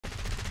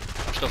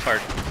So far,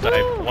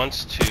 dive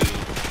once to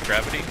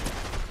gravity.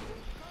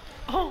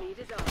 Oh.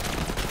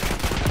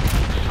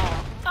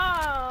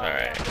 Oh.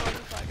 Alright.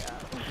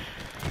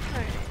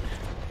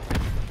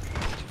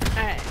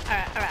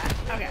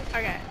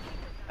 Alright.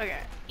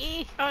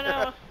 Okay. Oh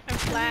no, I'm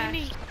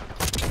flashed.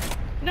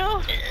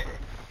 No!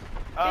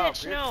 Oh,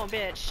 Bitch, no,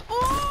 bitch.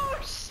 Oh,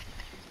 shit.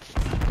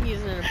 I'm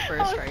using a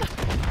burst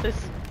rifle. This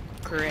is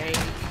great.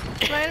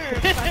 Right in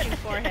her fucking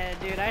forehead,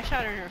 dude. I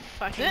shot her in her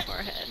fucking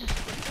forehead.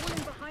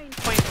 Point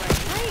blank.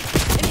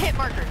 Right! And hit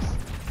markers.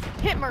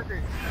 Hit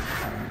markers.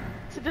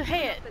 To the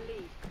hit.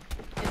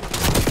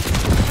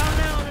 Oh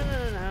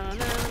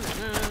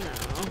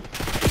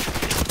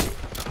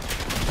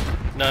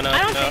no. No.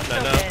 I don't think so,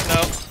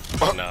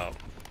 bitch. No.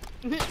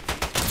 Don't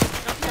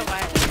so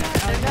violent.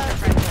 I was never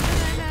friends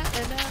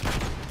with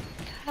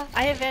her.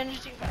 I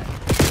avenged you guys.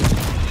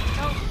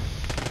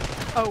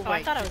 Oh,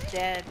 I thought I was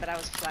dead, but I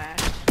was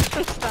flashed.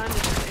 Stunned at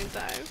the same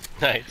time.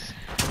 Nice.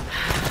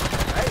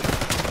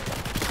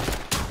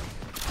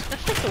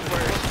 That's like the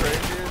worst.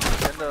 Strangers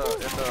in the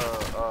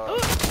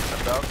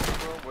balcony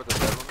room where the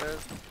bedroom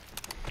is.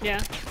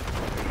 Yeah.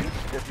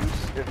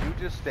 If you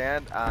just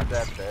stand on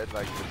that bed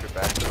like with your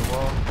back to the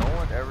wall, no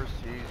one ever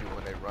sees you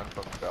when they run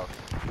from the balcony.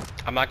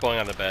 I'm not going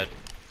on the bed.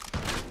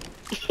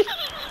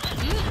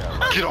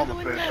 Get on the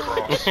bed,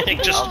 bro.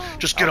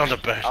 just get on the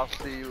bed. I'll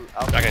see you.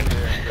 I'll see you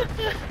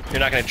there. You're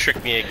not gonna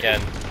trick me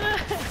again.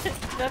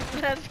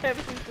 That's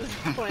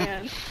Kevin's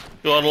plan.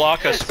 You'll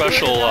unlock a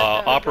special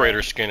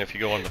operator skin if you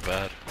go on the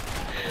bed.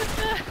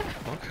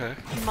 Okay.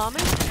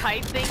 Mama's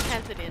tight thing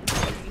has it in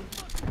for me.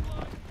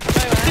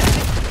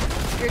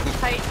 Your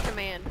tight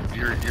command.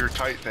 Your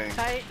tight thing.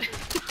 Tight.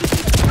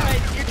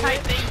 Your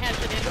tight thing has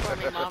it in for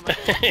me, Mama.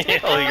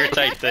 Oh, your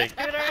tight thing.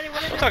 Do it already.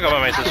 What is Don't it? talk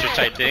about my sister's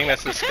tight thing.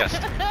 That's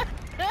disgusting.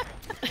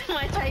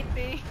 My tight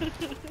thing.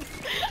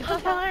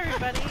 Don't tell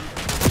everybody.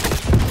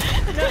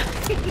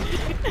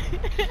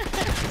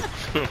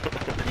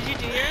 Did you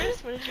do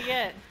yours? What did you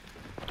get?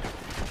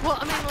 Well,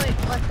 I mean,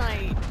 like, last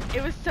night,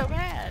 it was so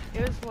bad.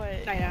 It was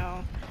what? I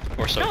know.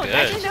 We're so No, good.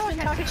 actually, no, been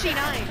talking shit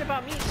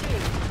about me too.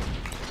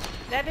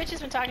 That bitch has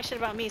been talking shit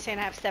about me, saying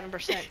I have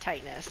 7%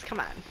 tightness. Come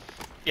on.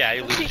 Yeah,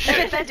 you lose That's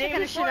shit. the day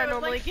kind of shit I before, it was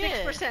normally like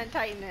get. 6%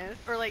 tightness.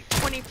 Or like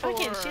 24.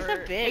 Fucking, she's a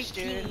bitch,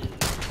 18. dude.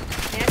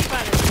 Nanny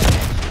Bun is a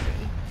bitch,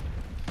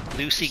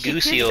 Loosey She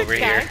goosey gives over the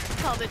here. guys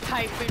called the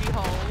tight booty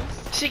holes.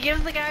 dude. She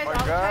gives the guys Oh my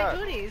all the tight God.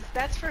 booties.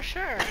 That's for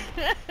sure.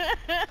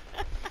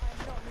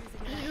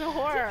 She's a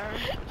horror.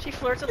 She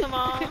flirts with them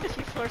all. She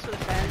flirts with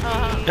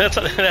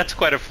Fendi. That's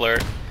quite a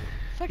flirt.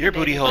 Fucking Your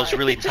booty baby hole's fart.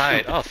 really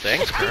tight. Oh,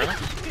 thanks, girl.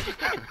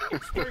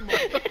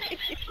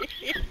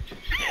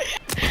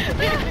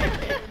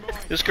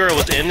 This girl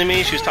was into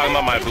me. She was talking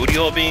about my booty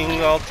hole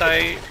being all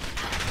tight.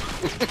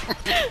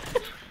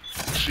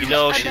 You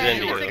know she's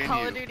Imagine into it's a you.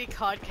 Call of Duty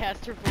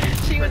codcaster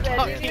voice. She we're was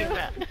talking into you.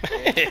 about.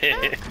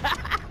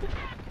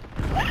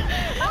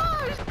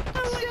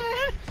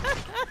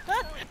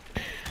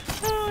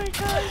 Oh my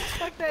god,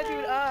 fuck that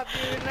dude up,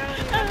 dude.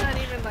 I'm not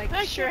even like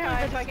sure how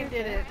I fucking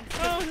did it.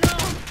 Oh no,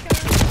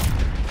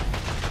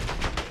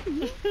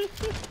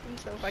 I'm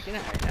so fucking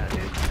hard now,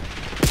 dude.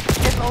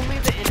 If only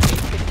the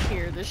enemies could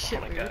hear the shit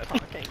Oh my we were God.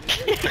 talking.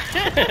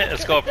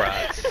 Let's go,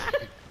 Braz.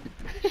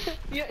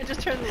 You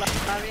just turn the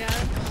lobby on.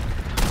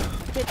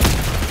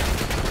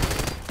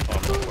 Oh,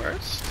 I'm the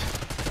worst.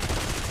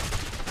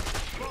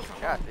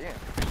 God damn.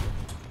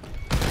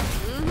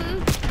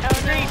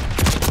 Oh no.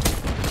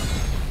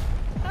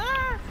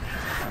 Ah!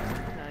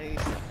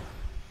 Nice.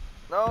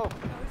 No.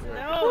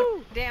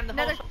 No. Damn, the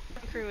Another- whole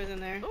crew was in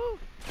there. Ooh,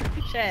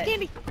 Shit.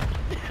 Candy.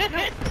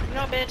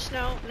 No, bitch,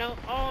 no.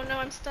 Oh no,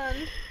 I'm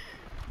stunned.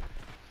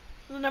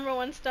 The number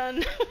one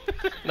stun.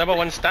 Number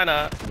one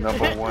stunner.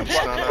 Number one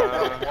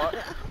stunner. What?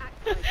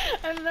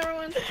 I'm the number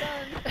one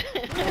stun.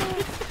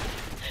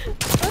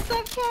 What's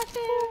up,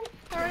 Captain?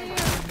 How are you?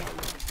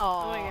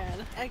 Oh my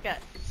God. I got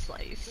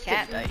sliced.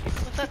 Captain. Nice.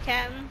 What's up,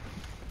 Captain?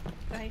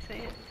 How do you say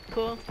it?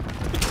 Cool.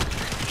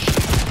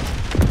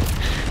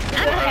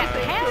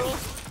 Wow.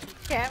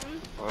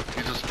 Captain. Well,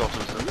 he just felt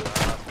his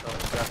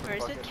Or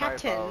is it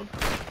Captain?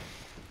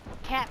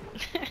 Cap.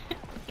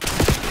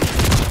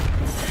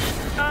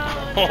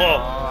 Oh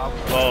no.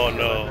 Oh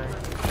no.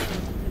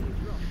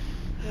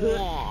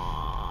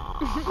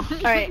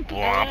 Alright,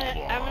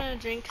 I'm gonna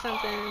drink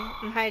something.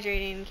 I'm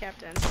hydrating,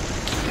 Captain.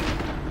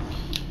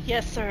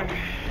 Yes, sir.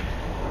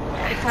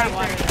 It's not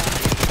water though.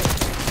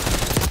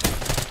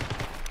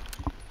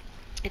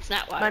 It's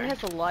not water. Mine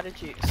has a lot of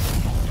juice.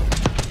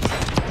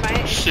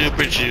 Mine-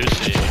 Super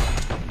juicy.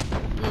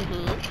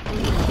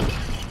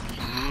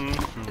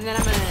 And then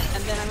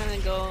I'm gonna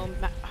go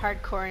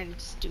hardcore and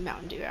just do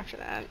Mountain Dew after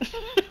that.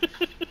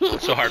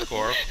 So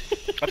hardcore.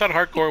 I thought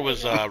hardcore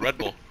was Red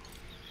Bull.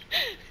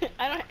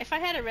 If I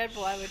had a Red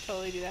Bull, I would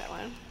totally do that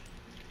one.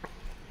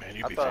 Man,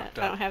 you'd be thought- fucked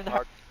I don't up. have the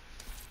hard.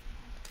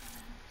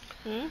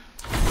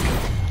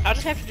 I'll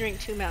just have to drink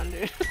 2 Mountain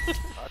Dew.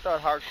 I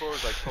thought hardcore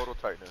was like total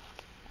tightness.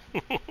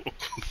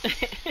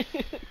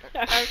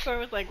 Hardcore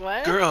was like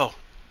what? Girl,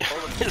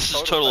 this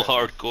is total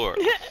tightness. hardcore.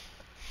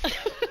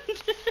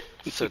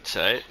 So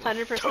tight.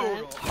 100%.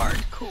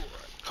 Hardcore.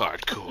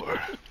 Hardcore.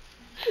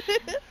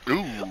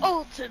 Ooh.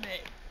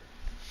 Ultimate.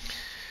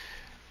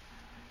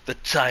 The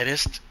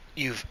tightest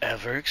you've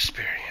ever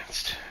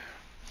experienced.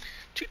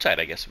 Too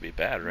tight, I guess, would be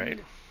bad, right?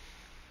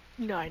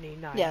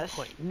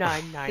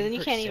 99.99%. Then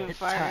you can't even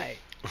fart. tight.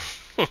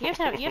 You have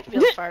to be able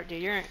to fart,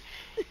 dude. You have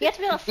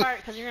to be able to fart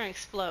because you're gonna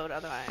explode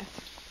otherwise.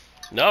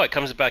 No, it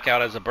comes back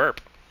out as a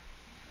burp.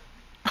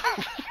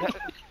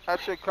 That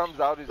shit comes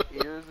out his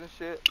ears and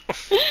shit.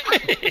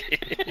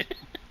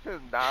 His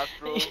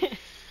nostrils.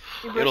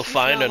 Your It'll burps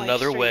find smell like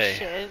another straight way.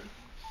 shit.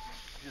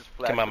 Just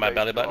Come on, my flatulates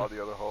belly through all button.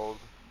 the other holes.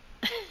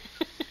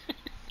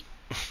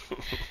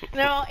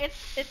 No,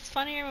 it's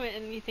funnier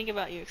when you think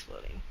about you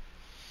exploding.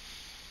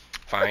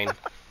 Fine.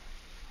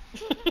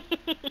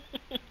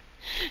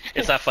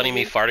 It's not funny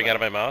me farting out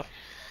of my mouth.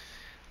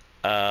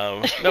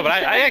 No, but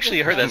I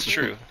actually heard that's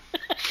true.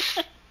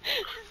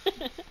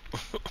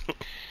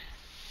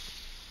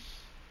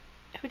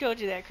 Who told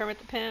you that? Kermit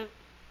the Pimp?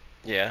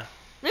 Yeah.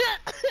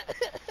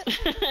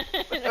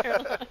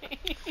 Never mind.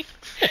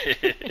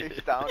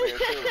 He's down there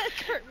too.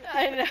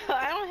 I know.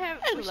 I don't have.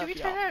 love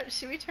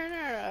Should we turn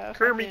our?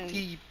 Kermit fucking-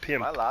 the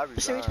Pimp. My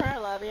lobby's Should we on. turn our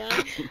lobby on?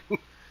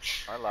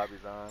 My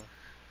lobby's on.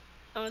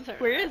 I'm gonna turn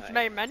Where our is lobby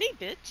my on. money,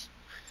 bitch?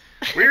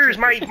 Where's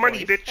my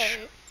money, bitch?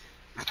 Hey.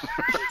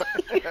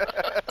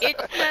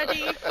 It's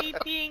money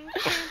feeding.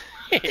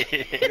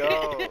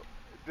 Yo,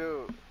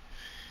 dude.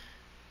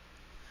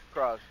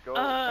 Cross,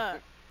 go.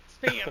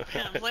 Speaking of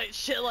pimps, like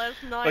shit last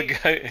night,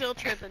 Okay. still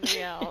tripping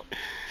me out.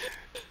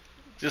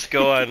 Just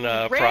go on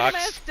Random procs.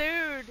 ass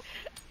dude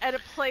at a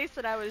place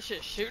that I was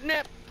just shooting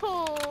at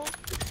pool.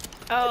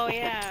 Oh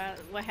yeah,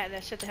 what had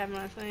that shit that happened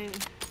last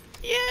night?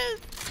 Yes,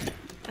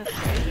 That's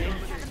crazy.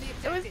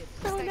 it was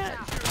so nuts.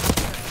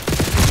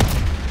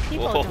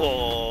 People don't.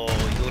 Oh,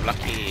 you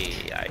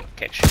lucky. I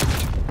catch you.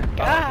 Oh,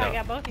 Ah, I no.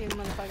 got both of you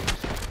motherfuckers.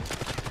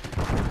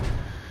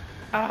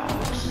 Oh,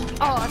 shit.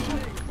 Oh, I'm trying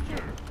to.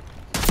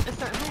 It's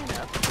not high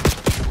enough.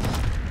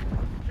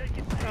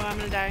 Oh, I'm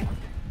gonna die.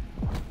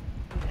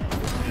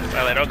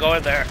 Well, they don't go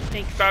in there.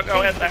 Thanks. Don't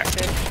go in Thanks,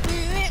 there.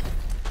 bitch.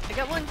 I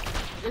got one.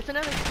 It's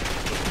another.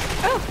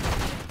 Oh,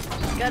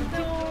 Got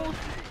two.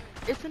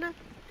 It's another.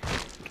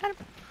 Got him.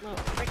 oh,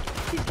 frick.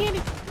 He's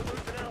candy.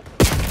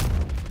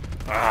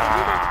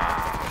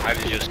 Ah, how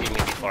did you just get me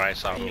before I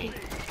saw me?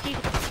 No.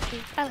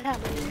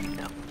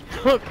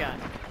 Oh god.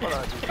 Hold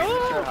on, dude.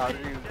 Oh. How did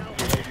you get me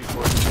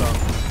before you saw me?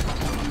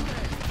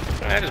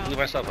 I just blew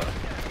myself up.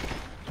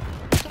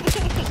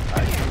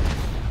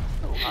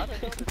 Oh, how the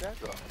hell did that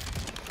go?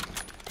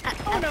 I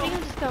think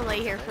I'm just gonna lay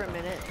here for a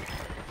minute.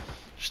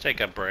 Just take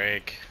a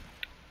break.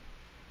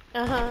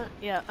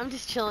 Yeah, I'm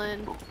just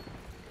chilling.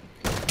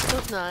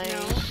 Feels nice. No,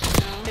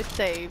 It's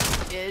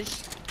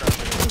safe-ish.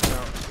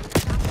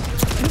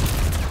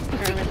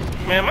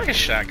 Man, my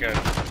shotgun.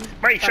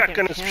 My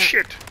shotgun is pimp.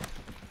 shit.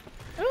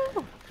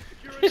 Ooh.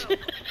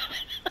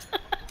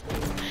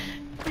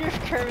 Your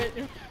Kermit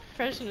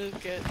impression is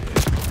good.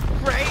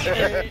 Right?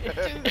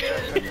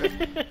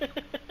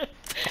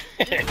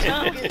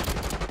 Kermit!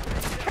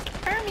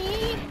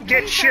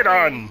 Get shit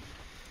on.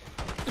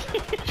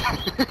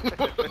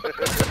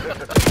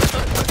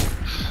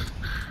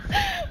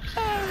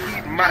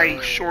 Eat my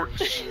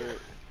shorts.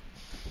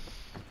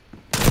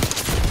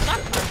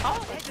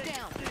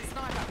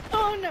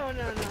 Oh no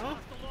no no.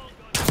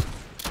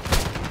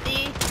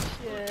 Good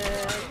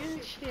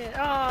shit.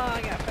 Oh,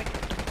 I got fucking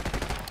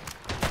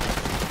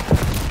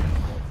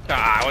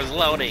Ah, I was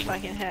loading.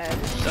 fucking head.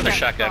 The other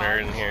shotgunner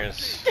in here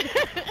is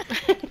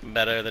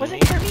better than Was me.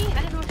 it Kermit? I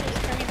didn't know if it was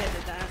Kermit that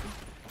did that.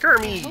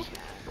 Kermit.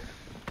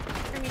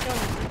 Kermit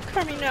don't.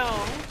 Kermit no.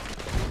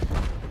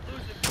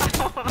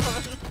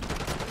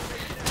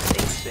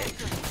 Thanks, Big.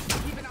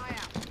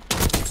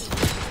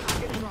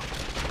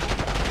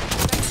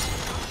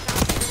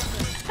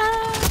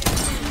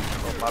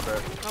 Oh, my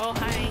bad. Oh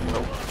hi.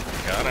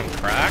 God, I'm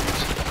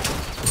cracked.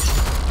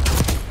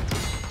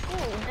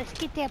 Oh, Let's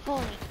get that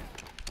boy.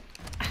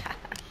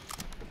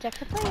 Check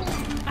the plane.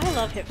 I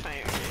love hip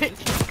fire.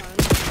 It's fun.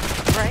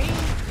 Right?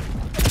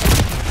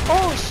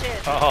 Oh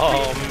shit.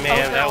 Oh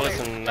man, that no, was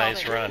a they're-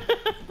 nice they're- run.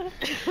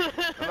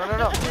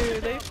 No.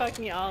 Dude, they fucked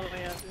me all the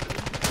way up. Dude.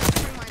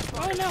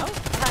 Oh no.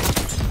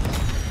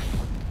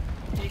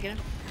 Did you get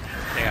him?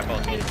 They got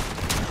both of you.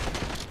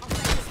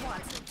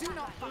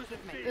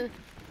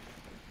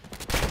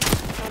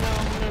 Oh no,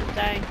 I'm gonna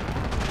die.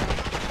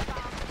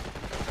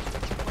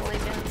 Lay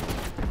down.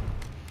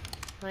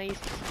 Nice.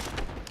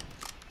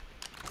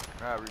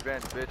 Nah,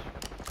 revenge, bitch.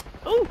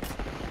 Ooh!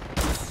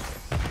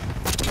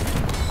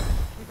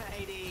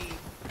 Lady,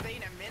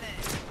 been a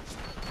minute.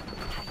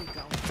 How you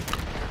going?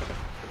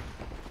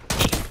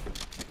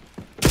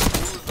 He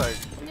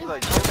was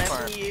like Don't mess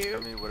firing with you.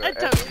 at me with I an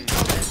don't SG.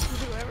 mess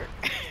with whoever.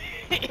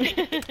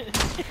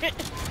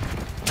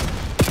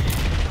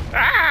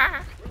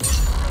 Ah!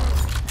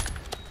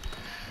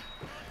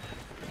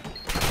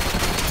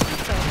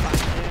 So fun,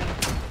 dude.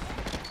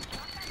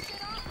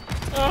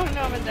 Oh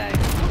no, I'm gonna die.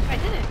 Oh, I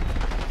didn't.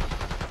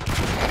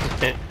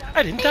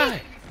 I didn't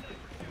die.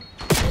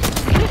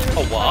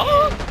 A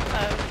what?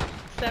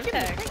 Semtex.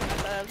 I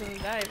thought I was gonna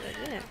die, but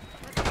I didn't.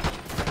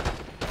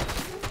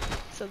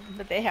 So,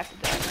 but they have to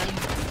die then.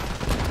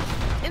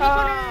 In the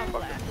corner.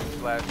 Fucking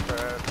splash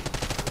pad.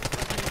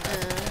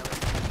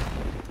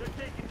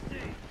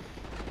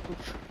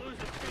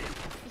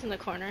 He's in the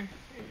corner.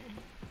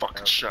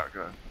 Fucking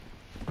shotgun.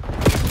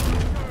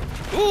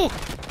 Ooh!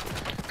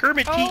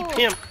 Kermit T. Oh.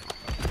 Pimp.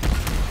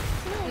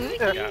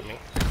 Got me.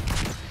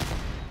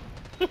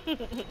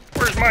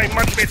 Where's my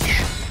money, bitch?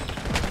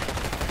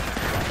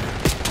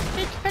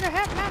 Bitch better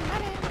have my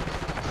money.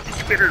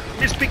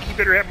 Miss Piggy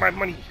better have my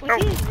money.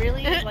 Was he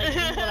really like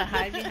able to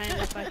hide behind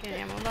the fucking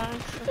ammo box?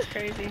 That's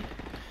crazy.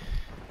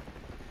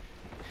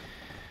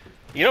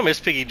 You know Miss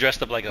Piggy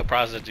dressed up like a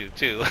prostitute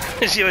too.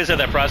 She always had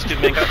that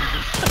prostitute makeup.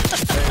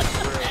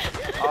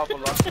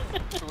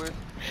 Twist.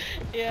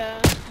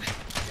 Yeah.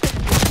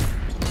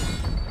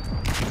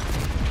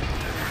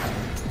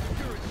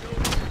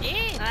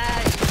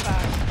 Ah, you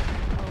fuck.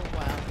 Oh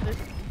wow. This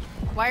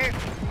wire.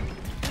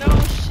 No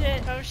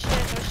shit, oh shit,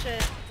 oh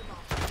shit.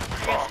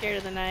 I got scared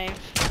of the knife.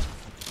 I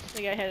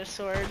think I had a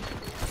sword. Or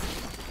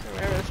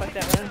whatever the fuck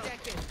that was.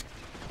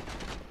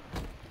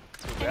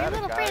 We And had your a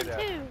little guy friend that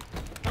too.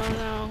 Oh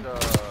no.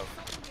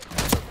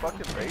 the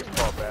fucking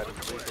baseball bat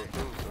is lethal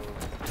too, so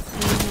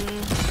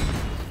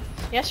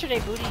Yesterday,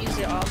 Booty used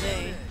it all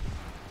day.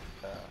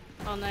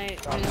 All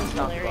night. I mean, it was Sounds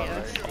about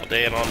hilarious. right. All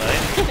day and all night.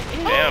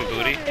 Yeah. Damn,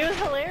 Booty. It was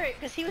hilarious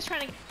because he was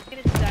trying to get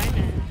it to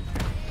diamond.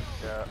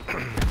 Yeah.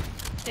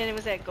 And it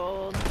was at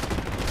gold.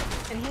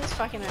 And he was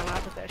fucking them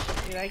up with that shit,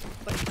 dude.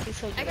 He's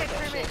so good I got at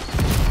that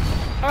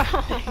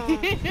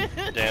Kermit.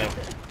 shit. Damn.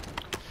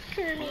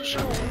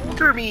 Kermit.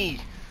 Kermit!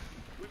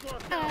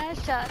 I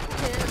shot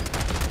him,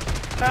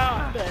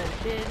 Oh. but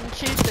didn't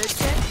shoot the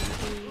jet.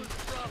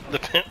 The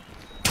pimp.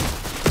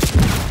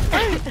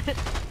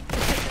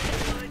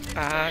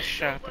 I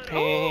shot the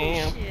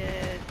pimp.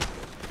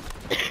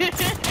 Shit.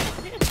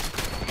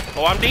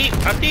 Oh, I'm deep.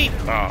 I'm deep.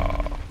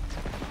 Oh.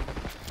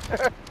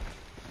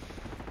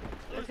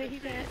 Okay, he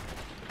got.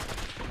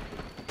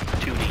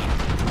 Too deep.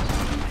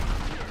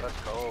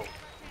 Let's go.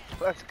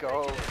 Let's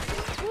go.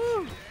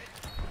 Woo.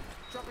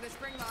 Dropping a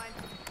spring mine.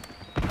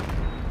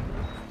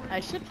 I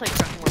should play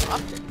truck more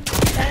often.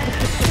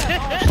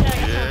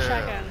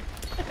 Shotgun.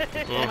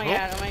 Oh my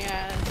god, oh my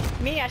god.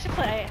 Me, I should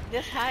play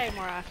this high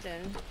more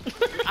often.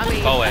 I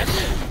mean, Always.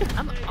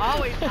 I'm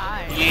always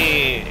high.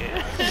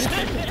 Yeah.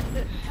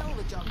 Hell of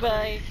a job.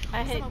 But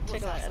I hate Someone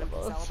pulls chocolate out something to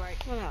edibles.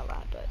 celebrate. Well, not a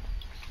lot, but.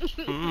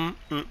 Mm,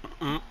 mm,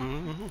 mm,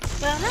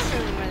 mm. Well, not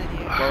really more than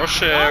you. Oh,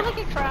 Bullshit. look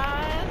at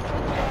Cross. Let's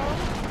go.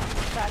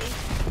 Body.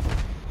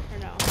 Or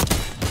no.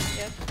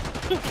 Yep.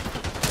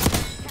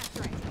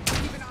 Catherine,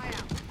 keep an eye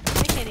out.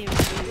 They can't even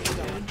see you,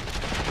 dude.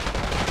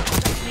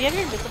 Do you have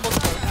your invisible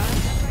coat on?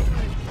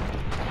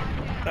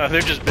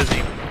 They're just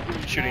busy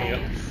shooting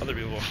Nice. other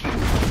people.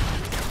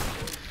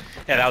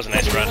 Yeah, that was a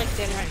nice You're run. like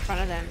standing right in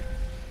front of them.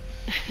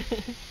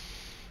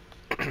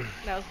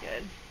 That was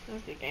good. That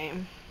was a good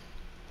game.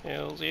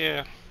 Hells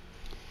yeah.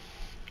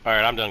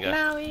 Alright, I'm done, guys.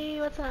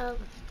 Maui, what's up?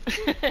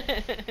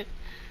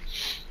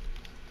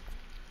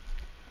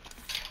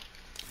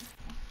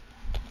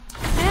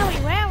 Maui,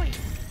 wowie.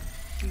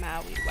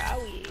 Maui,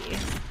 wowie.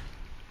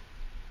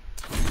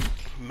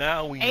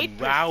 Maui 8%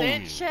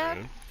 Wowie. chef?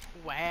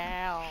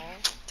 Wow.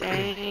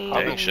 Dang.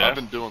 Dang, chef. I've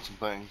been doing some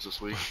things this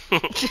week.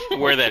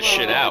 Wear that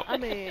shit out. I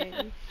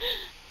mean,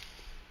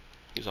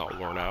 He's all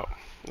worn out.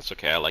 It's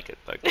okay, I like it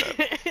like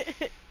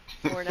that.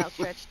 worn out,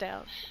 stretched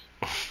out.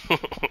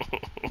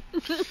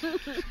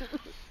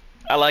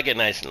 I like it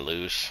nice and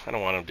loose. I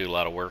don't want to do a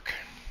lot of work.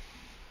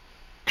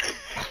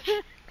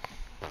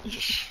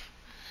 Just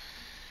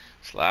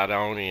slide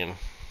on in.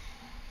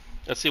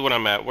 Let's see what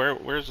I'm at.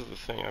 Where's the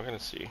thing? I'm gonna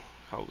see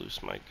how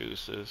loose my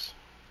goose is.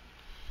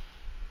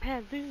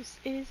 How loose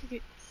is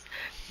it?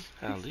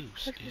 How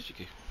loose is your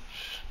goose?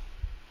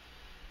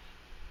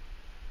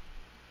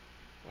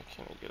 Why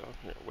can't I get on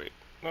here? Wait,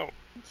 no.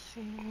 Let's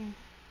see.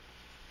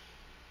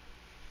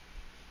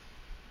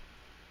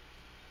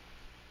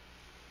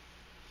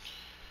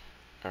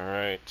 All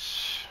right.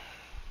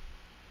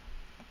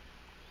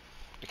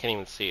 I can't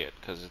even see it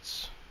because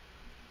it's.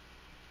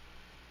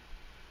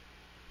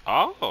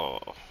 Oh.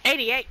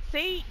 88.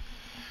 See?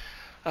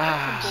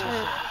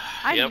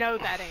 Ah. I Yep. know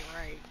that ain't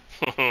right.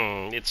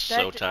 It's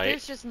so tight.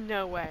 There's just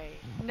no way.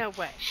 No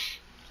way.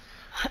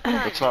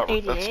 That's not.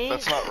 88?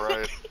 That's not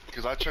right.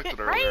 Because I checked it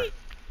earlier.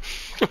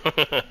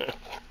 Right?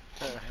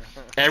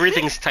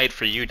 Everything's tight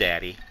for you,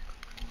 Daddy.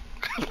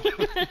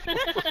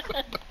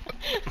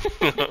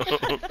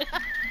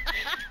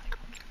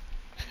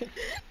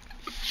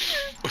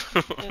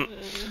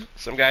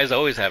 Some guys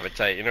always have it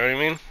tight, you know what I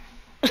mean?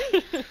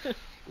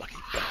 Lucky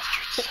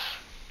bastards.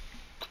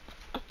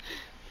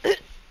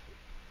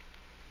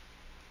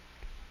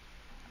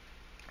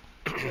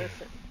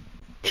 Listen.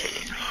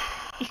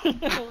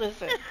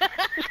 Listen.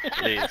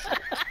 Please.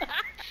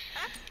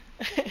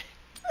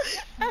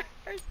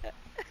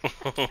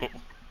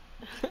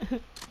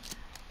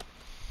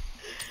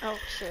 Oh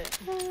shit.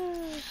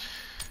 Alright,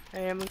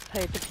 I'm gonna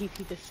play the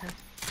PP this time.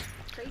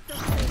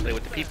 Play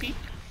with the pee-pee?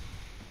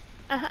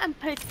 I'm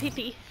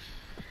pee-pee.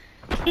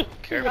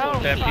 Careful Oh,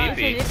 with that fuck.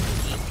 pee-pee.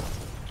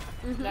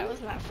 That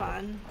was not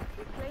fun.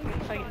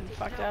 Fucking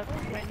fucked up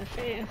right in the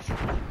face.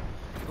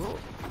 Oh.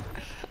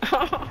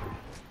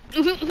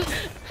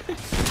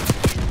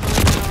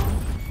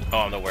 Oh,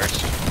 I'm the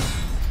worst.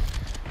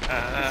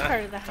 It's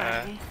part of the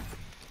high.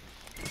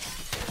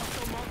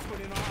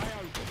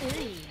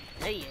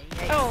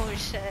 Oh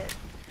shit.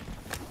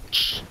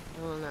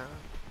 Oh no.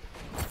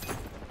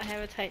 I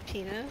have a tight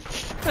penis.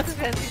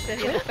 Fancy said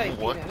he had a tight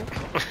What? penis.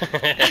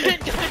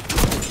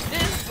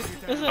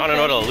 I don't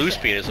know what a loose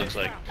penis looks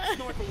like.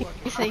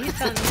 He said he's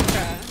telling me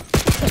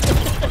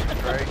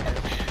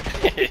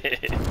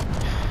to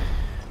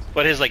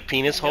But his like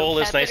penis hole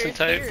is nice and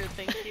tight. Here,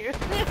 thank you.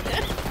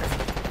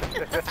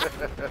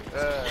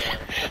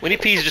 When he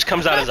pees, it just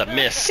comes out as a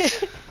mist.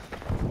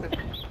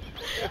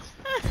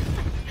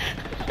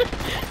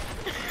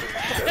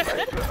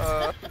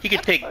 He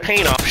could take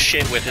paint off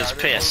shit with his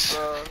piss.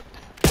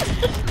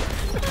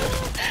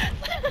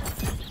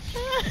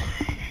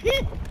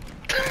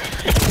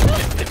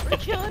 We're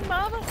killing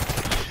Mama.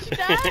 She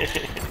died.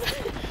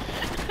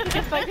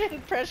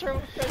 fucking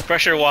pressure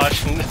Pressure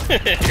wash.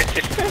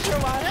 pressure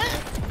wash.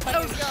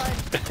 Oh god.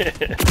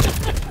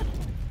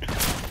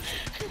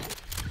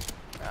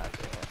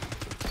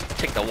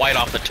 Take the white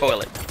off the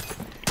toilet.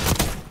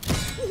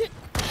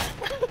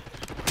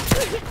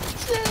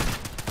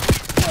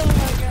 Oh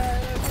my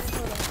god.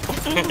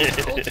 Okay,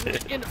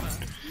 hold on.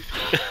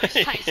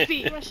 High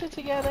speed. Get my shit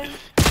together.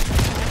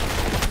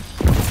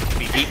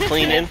 Be deep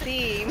cleaning,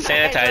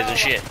 sanitizing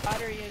shit.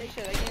 Pottery and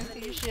shit. I can't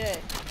see shit.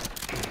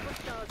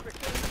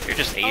 You're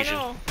just Asian.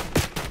 Oh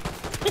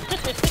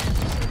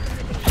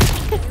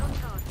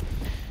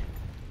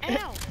Ow.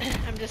 no.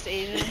 I'm just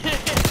Asian.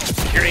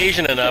 If you're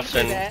Asian enough, Do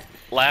then that.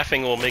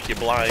 laughing will make you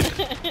blind.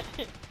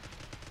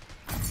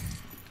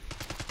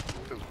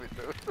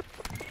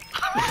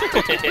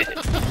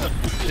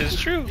 It's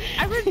true.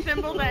 I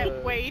resemble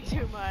that way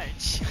too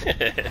much.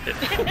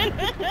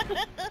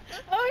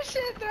 Oh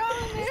shit, they're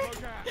all in there.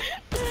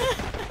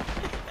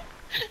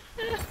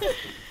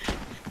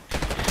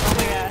 Oh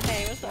my god,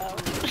 hey, what's up?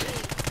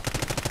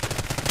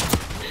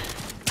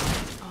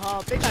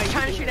 Oh, bitch, you're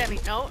trying to shoot at me.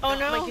 No, Oh, I'm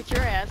no. gonna get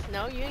your ass.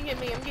 No, you didn't get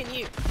me, I'm getting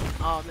you.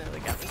 Oh no, they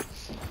got me.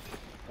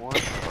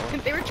 What?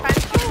 They were trying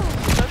to shoot me.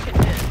 So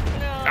convinced.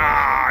 No.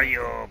 Ah,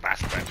 you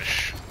bastard.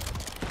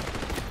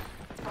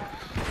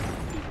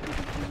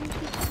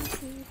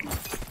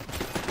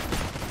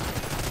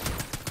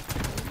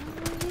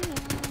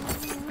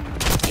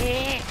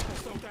 Eh.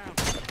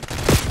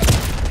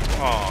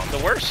 Oh, the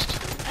worst.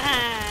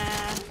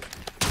 Ah.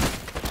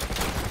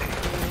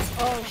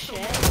 Oh shit.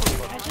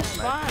 I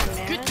just won,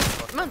 man. Good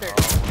mother.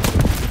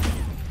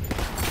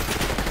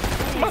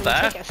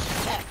 Mother. Take a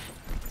step.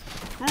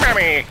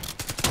 Mommy.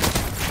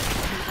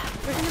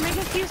 We're gonna make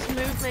us use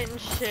movement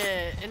and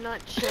shit and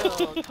not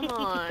chill. Come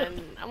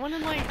on. I wanna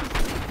like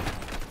enjoy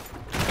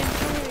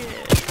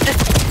it.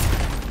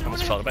 I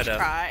Almost fell to my death.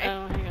 try.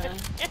 Oh my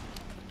god.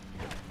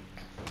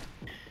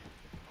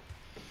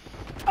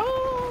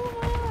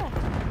 Oh!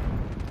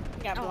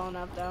 Got blown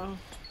up though.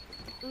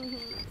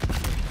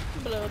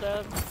 Blowed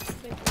up.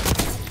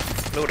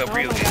 Load up Oh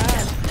real my good.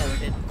 god.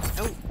 Loaded.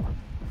 Oh.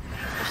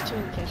 There's two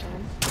in the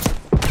kitchen.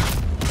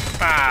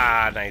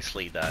 Ah,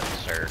 nicely done,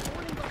 sir.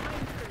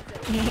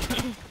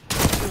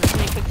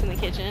 Somebody cooks in the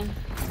kitchen.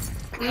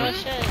 Oh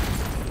shit.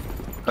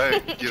 Hey,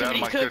 get Too out of many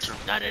my cooks,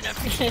 kitchen. not enough.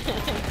 Get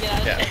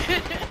out Yeah. of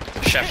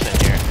there. Chef's in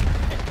here.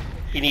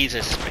 He needs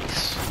his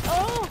space.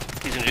 Oh!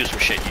 He's gonna do some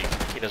shit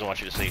he doesn't want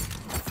you to see.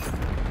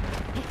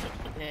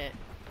 Yeah.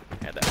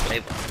 Had that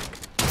flavor.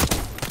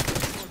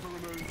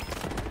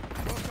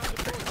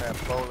 That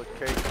bowl of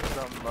cake or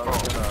something other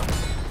than a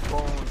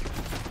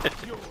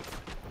spoon.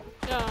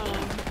 Oh.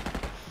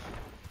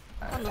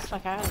 Almost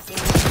fuck out of here.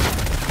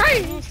 Hi!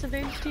 Almost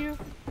avenged you.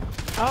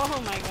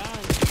 Oh my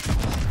god.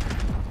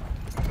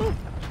 Ooh.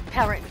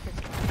 Power right in the face.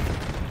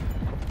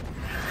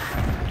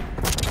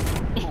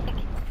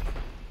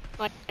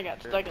 Like I got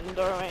stuck in the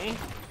doorway.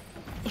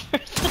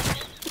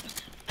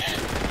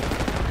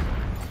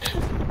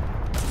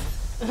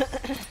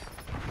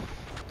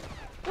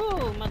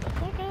 Ooh,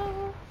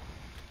 motherfucker.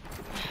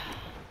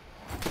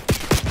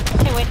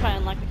 Can't wait till I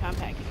unlock the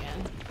compact again.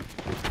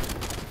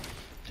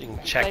 So you can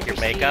check Like your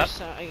prestige, makeup.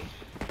 So I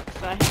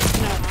have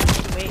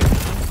to wait now.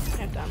 I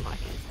have to unlock it.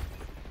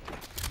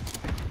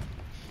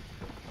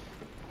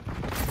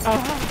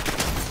 Oh,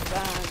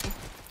 done.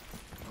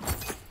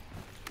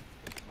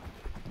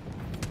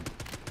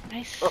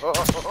 Nice.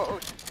 Oh,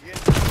 shit.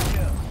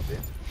 Yeah,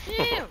 bitch.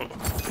 Ew.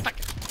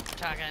 Fucking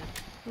shotgun.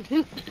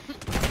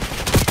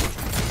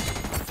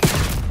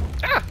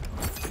 Ah!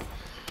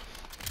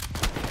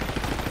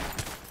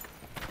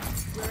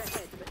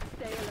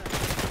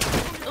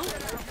 Oh,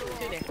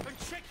 two there.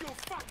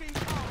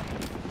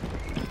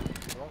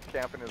 Don't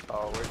camp in his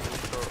hallway.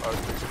 It's so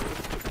ugly.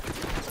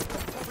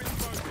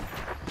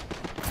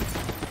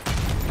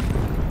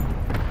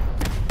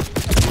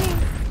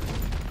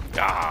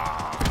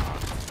 Ah!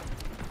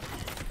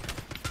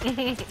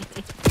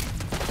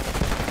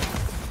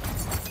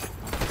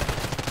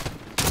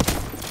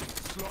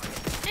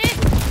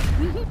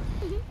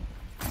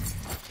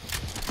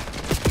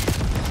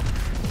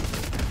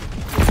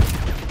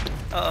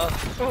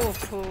 Oh,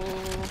 cool.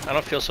 I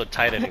don't feel so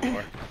tight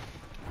anymore.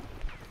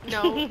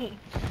 No.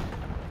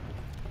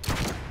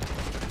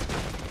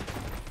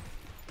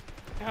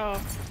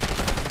 Oh.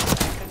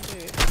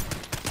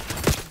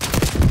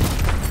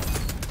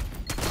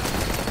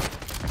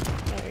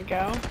 There we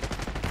go.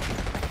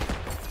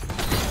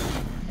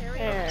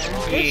 There.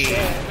 Good Hey. shit.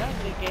 That was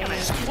a good game.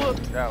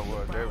 That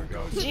was, there we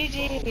go.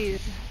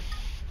 GG's.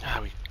 Ah,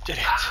 we did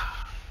it.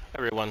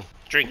 Everyone,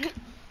 drink.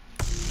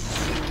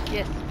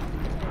 Yes.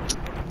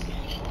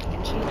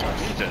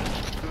 Dude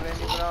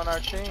ain't even on our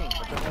team.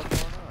 What the hell's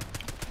going on?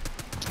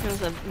 It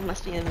was a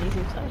must be an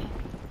amazing play.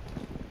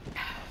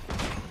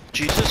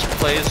 Jesus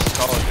plays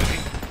Call of Duty.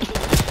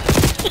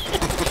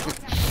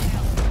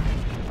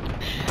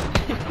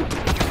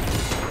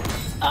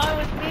 Oh, it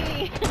was me.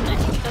 He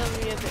got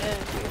me at the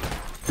end.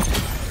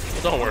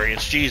 Well, don't worry,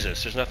 it's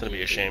Jesus. There's nothing to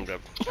be ashamed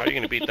of. How are you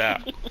gonna beat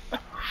that?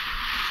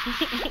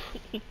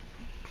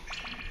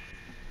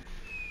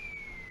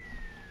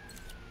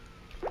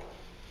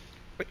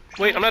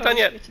 Wait, I'm not done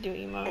yet. Get to do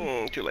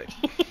emo. Too late.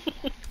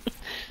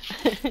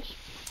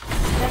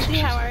 Jesse,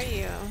 how are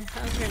you?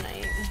 How's your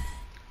night?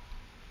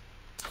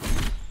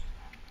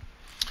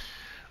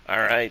 All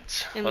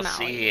right, In let's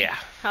Maui. see.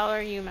 How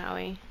are you,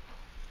 Maui?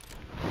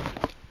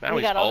 We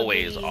Maui's got all the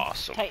always booty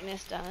awesome.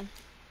 Tightness done.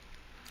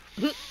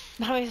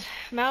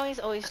 Maui's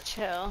always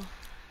chill.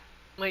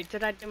 Wait,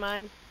 did I do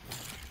mine?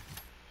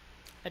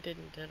 I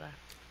didn't, did I?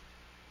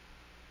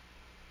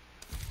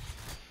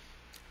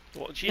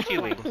 Well, Gigi,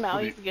 we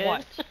Maui's good.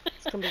 Watch.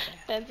 It's gonna be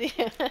bad. Fancy,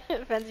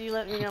 Fancy, you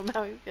let me know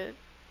Maui's good.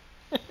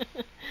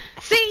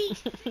 See?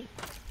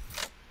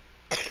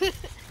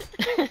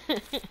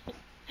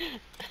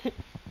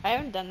 I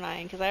haven't done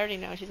mine because I already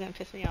know she's gonna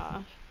piss me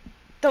off.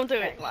 Don't do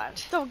Alright, it.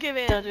 watch. Don't give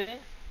in. Don't do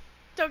it.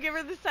 Don't give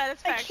her the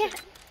satisfaction.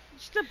 can't.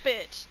 She's a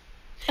bitch.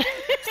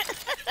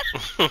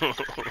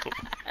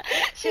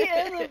 She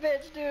is a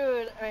bitch,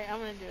 dude. Alright, I'm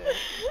gonna do it.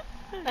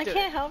 I Do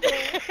can't help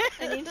it.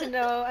 I need to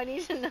know. I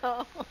need to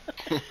know.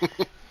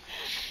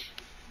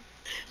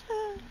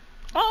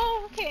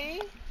 Oh, okay.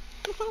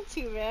 Not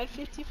too bad.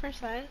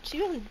 50%.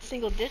 She was in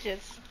single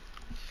digits.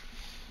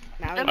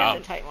 Now we Wow. got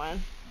the tight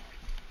one.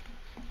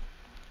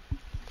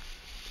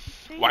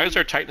 Why is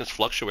our tightness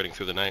fluctuating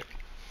through the night?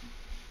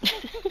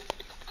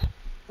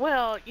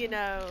 Well, you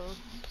know,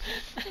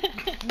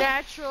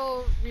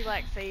 natural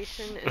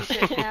relaxation and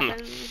shit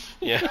happens.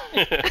 Yeah.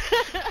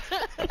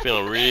 I'm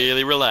feeling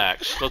really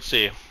relaxed. Let's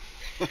see.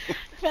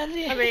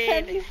 Fancy, I mean,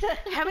 Fancy said,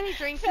 How many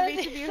drinks have each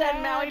Fancy of you said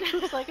had? Maui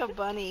poops like a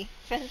bunny.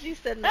 Fancy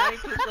said Maui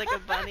poops like a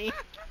bunny.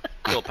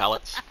 Feel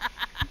pellets.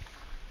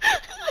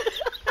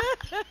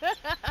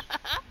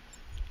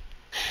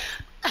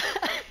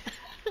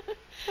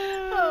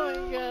 Oh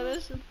my god,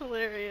 that's just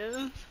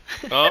hilarious.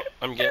 Oh,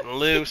 I'm getting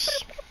loose.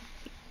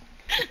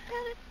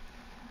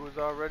 Who was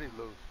already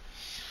loose?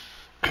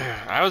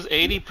 I was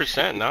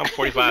 80%, now I'm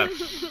 45.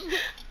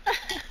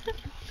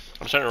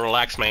 I'm starting to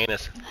relax my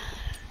anus.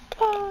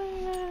 Oh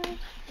my god.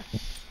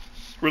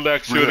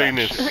 Relax your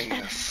anus.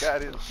 He's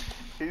got his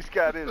legs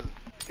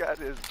behind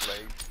his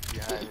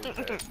head.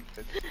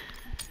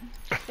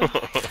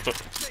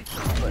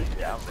 It's like,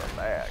 yeah, I'm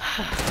relaxed.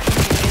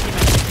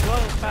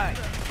 Whoa, fuck.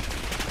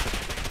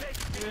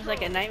 There was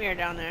like a nightmare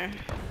down there.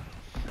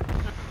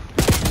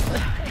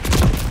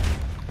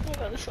 We'll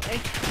go this way.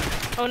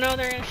 Oh no,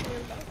 they're gonna shoot me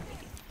in the back.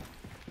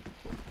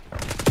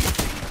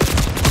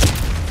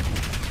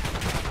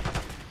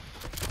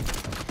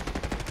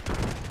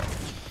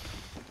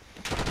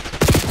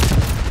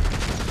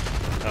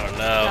 Oh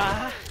no.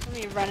 Let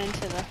me run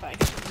into the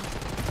fight.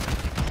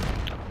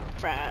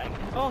 Frag.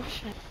 Oh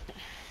shit.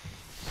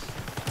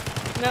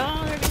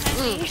 No, they're behind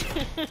me.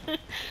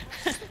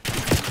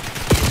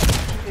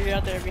 They're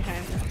out there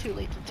behind me. Too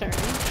late to turn.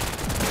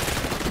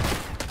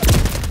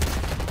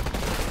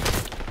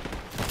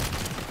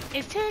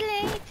 It's too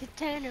late to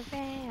turn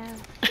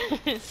around.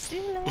 It's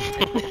too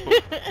late.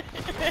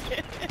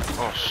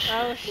 Oh, shit.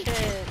 Oh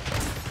shit.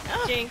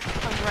 Jinx,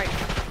 I'm right.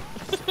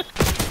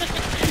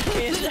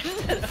 Yeah, just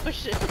said, oh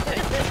shit.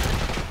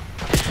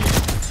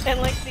 And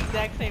like the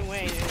exact same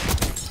way, dude.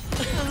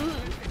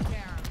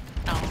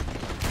 Oh.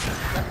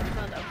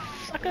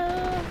 Motherfucker.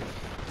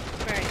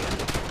 Where are you?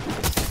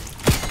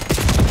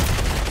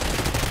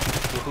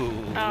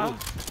 Ooh. Oh.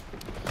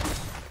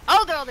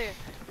 Oh, they're all there.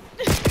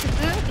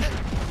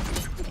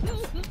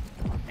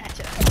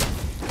 Gotcha.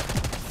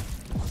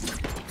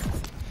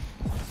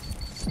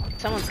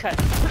 Someone's cut.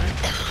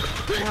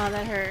 Oh,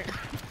 that hurt.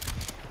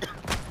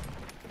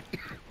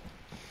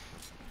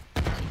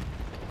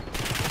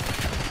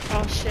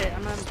 Oh shit,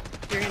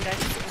 you're gonna die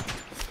too.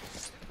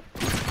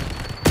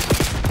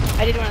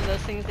 I did one of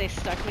those things, they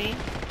stuck me,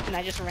 and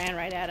I just ran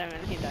right at him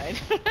and he died.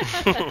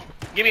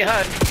 Give me a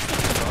hug.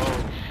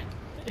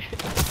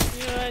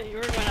 You know what, you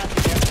were going out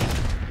together.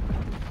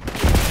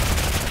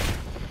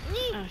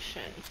 Oh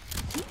shit.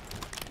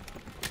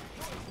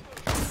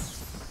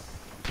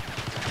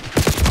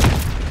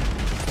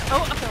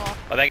 Oh, I fell off.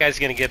 Oh, that guy's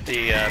gonna get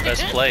the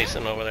best play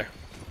sitting over there.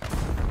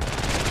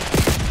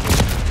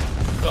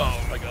 Oh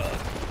my god.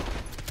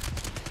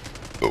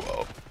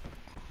 Oh,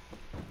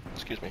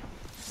 Excuse me.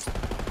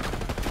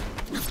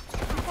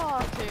 Fall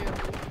off too.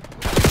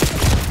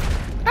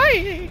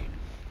 Hey!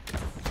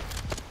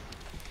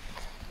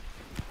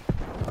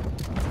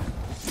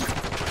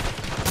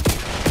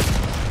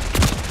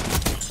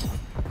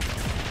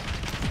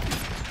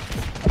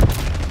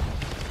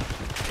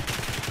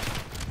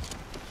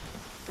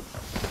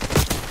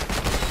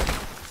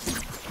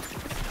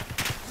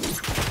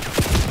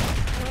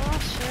 Oh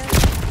shit.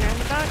 You're in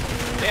the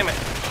balcony. Damn it!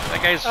 That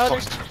guy's Oh,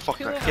 there's Fuck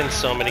two that. of them getting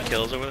so on the many balcony.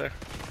 kills over there.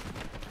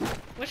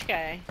 Which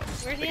guy?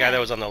 Where's he The guy at? that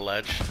was on the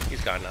ledge,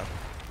 he's gone now.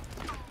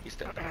 He's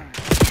dead.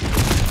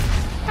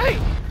 Hey!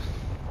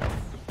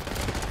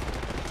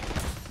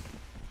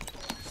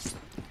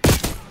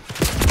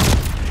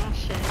 Oh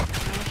shit.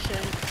 Oh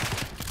shit.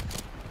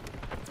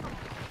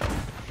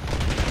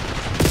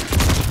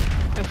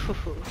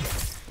 Ooh.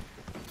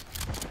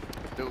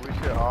 Dude, we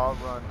should all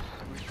run.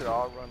 We should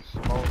all run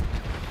smoke.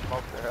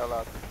 Smoke the hell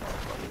out this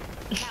motherfucker.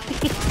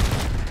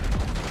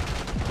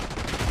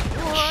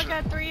 Oh, I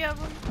got 3 of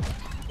them.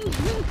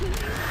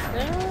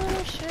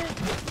 Oh shit.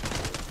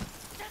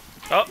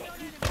 Oh!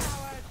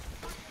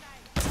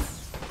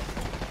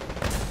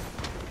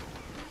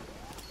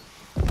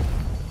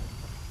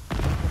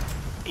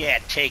 Yeah,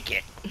 take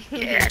it.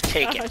 Yeah,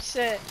 take Oh it.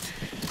 shit.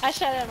 I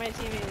shot at my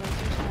teammate like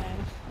 2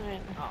 times.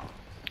 Right. Oh,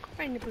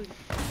 right in the boot.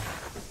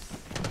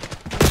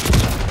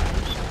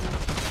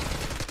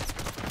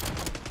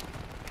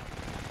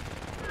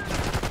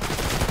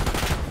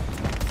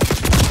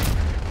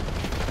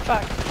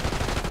 Fuck.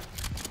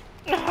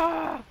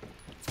 Ah.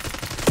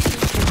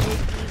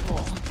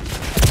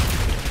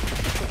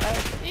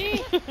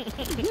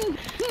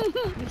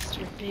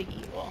 Mr. Big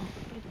Evil.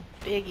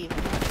 Big Evil.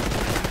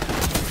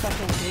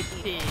 Fucking Big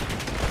Evil.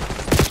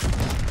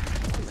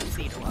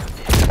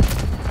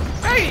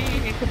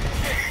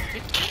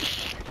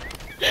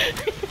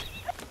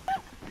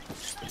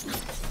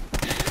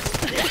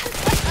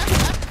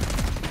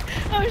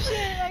 Oh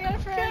shit, I got a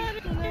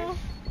frag. No.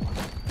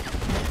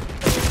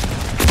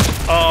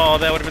 Oh,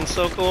 that would have been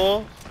so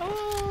cool.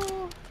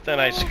 Oh. Then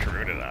I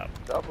screwed it up.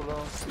 Double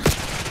them.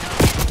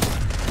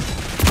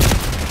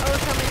 Oh,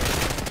 coming.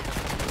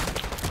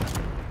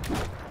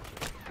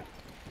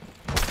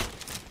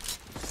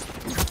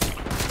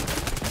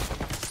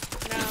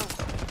 No.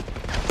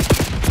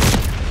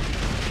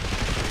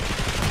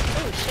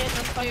 Oh shit,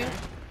 no fucking.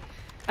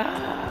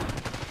 Ah.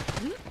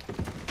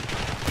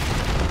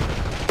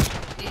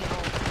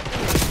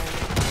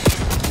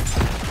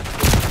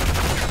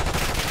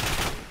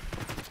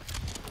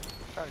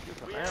 Trying to get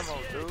some ammo,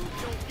 dude.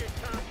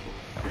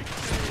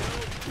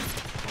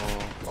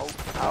 Oh, Oh,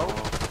 out.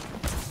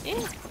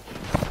 Yeah.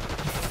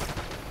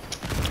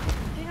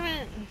 Damn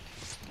it.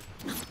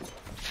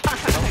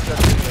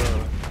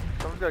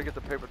 Someone's gotta get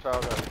the paper towel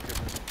out of the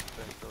kitchen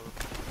thing, dude.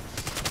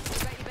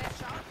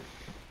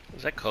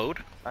 Is that code?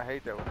 I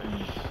hate that when they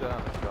shit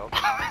on themselves.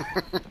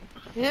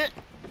 Yeah.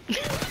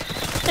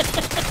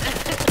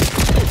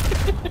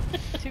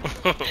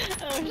 Oh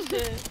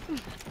shit.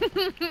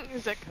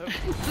 Is that coke?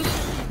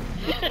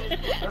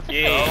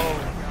 Yeah.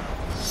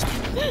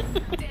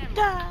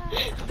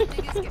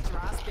 Biggest gets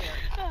roster.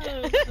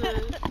 Oh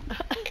shit.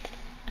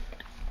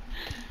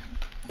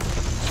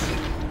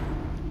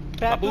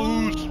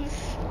 Baboons.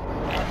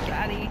 That's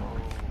ratty.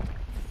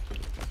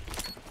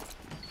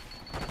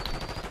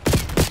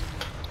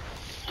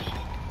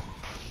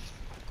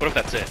 What if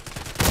that's it?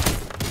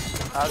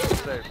 I was gonna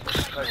say,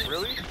 like,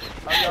 really?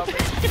 How y'all make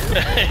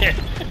it?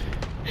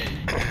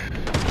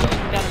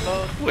 Got a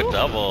boat. Ooh, a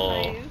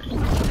double. Nice.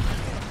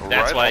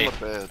 That's right why- on the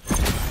bed.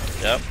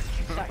 Yep.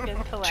 Shotgun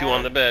collab. 2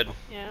 on the bed.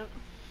 Yep.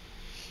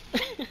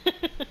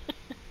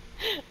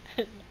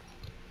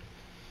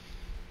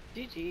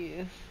 GG.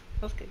 That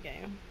was a good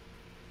game.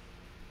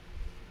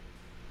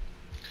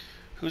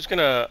 Who's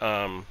gonna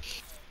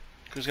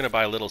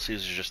buy Little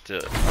Caesars just to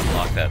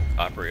unlock that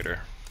operator?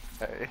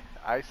 Hey,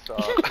 I saw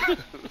it.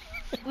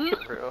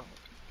 For real.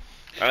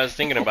 I was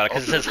thinking about it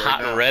because it I'll says do it right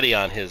hot and now. ready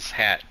on his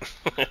hat.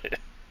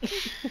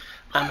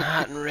 I'm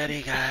hot and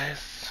ready,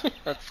 guys.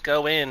 Let's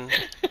go in.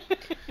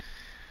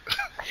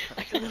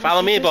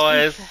 Follow me,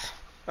 boys.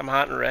 I'm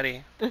hot and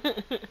ready.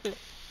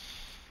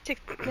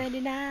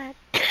 $6.99.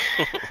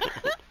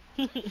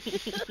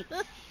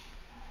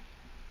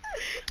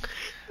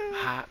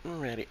 Hot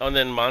and ready. Oh, and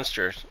then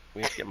monsters.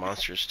 We have to get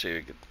monsters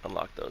too.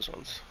 Unlock those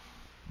ones.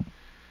 I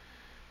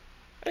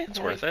think it's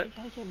worth it. You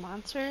gotta get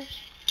monsters?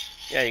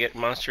 Yeah, you get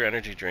monster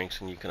energy drinks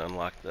and you can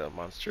unlock the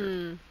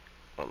monster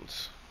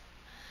ones.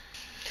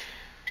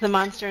 The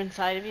monster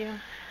inside of you?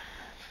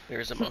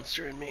 There's a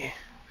monster in me.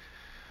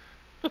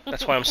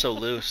 That's why I'm so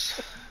loose.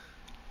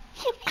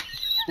 I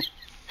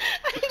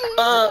didn't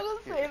know how to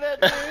say that,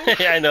 dude.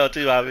 Yeah, I know,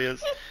 too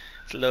obvious.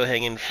 It's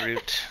low-hanging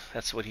fruit.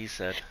 That's what he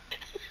said.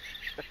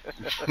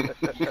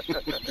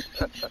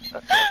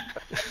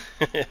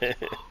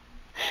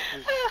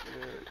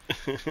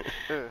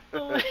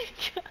 Oh my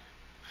god.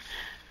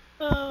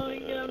 Oh my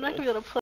god, I'm not gonna be able to play.